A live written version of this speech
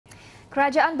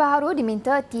Kerajaan baharu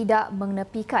diminta tidak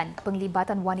mengenepikan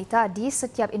penglibatan wanita di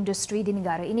setiap industri di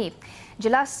negara ini.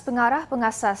 Jelas pengarah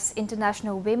pengasas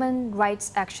International Women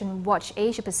Rights Action Watch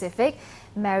Asia Pacific,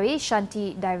 Mary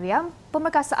Shanti Dairiam,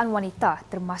 pemerkasaan wanita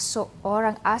termasuk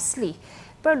orang asli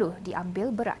perlu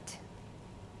diambil berat.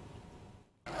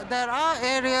 There are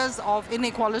areas of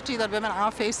inequality that women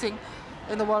are facing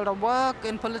in the world of work,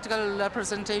 in political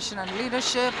representation and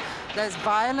leadership. There's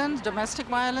violence, domestic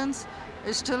violence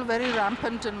is still very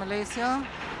rampant in Malaysia.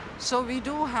 So we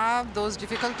do have those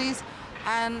difficulties.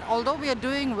 And although we are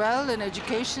doing well in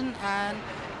education and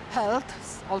health,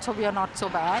 also we are not so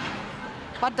bad.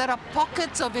 But there are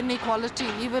pockets of inequality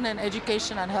even in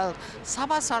education and health.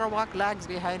 Sabah Sarawak lags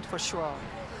behind for sure.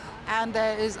 And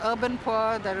there is urban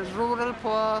poor, there is rural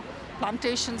poor,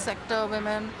 plantation sector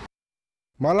women.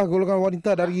 Malah golongan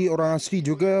wanita dari orang asli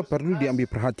juga perlu diambil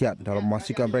perhatian dalam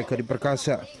memastikan mereka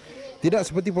diperkasa. Tidak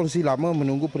seperti polisi lama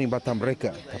menunggu penglibatan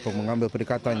mereka atau mengambil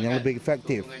pendekatan yang lebih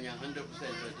efektif.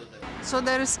 So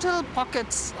there is still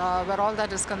pockets where all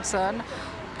that is concerned,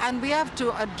 and we have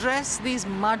to address these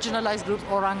marginalized groups,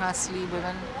 orang asli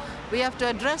women. We have to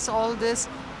address all this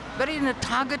very in a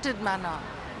targeted manner.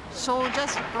 So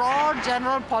just broad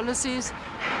general policies,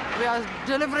 we are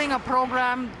delivering a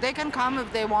program, they can come if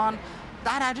they want.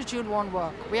 That attitude won't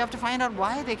work. We have to find out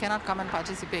why they cannot come and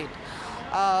participate.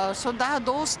 So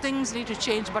those things need to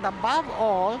change. But above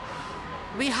all,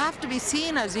 we have to be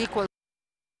seen as equal.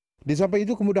 Di samping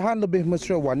itu, kemudahan lebih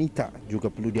mesra wanita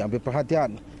juga perlu diambil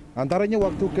perhatian. Antaranya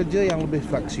waktu kerja yang lebih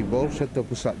fleksibel serta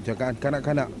pusat jagaan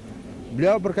kanak-kanak.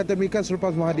 Beliau berkata demikian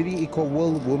selepas menghadiri Eco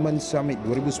World Women's Summit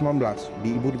 2019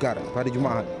 di Ibu Negara pada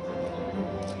Jumaat.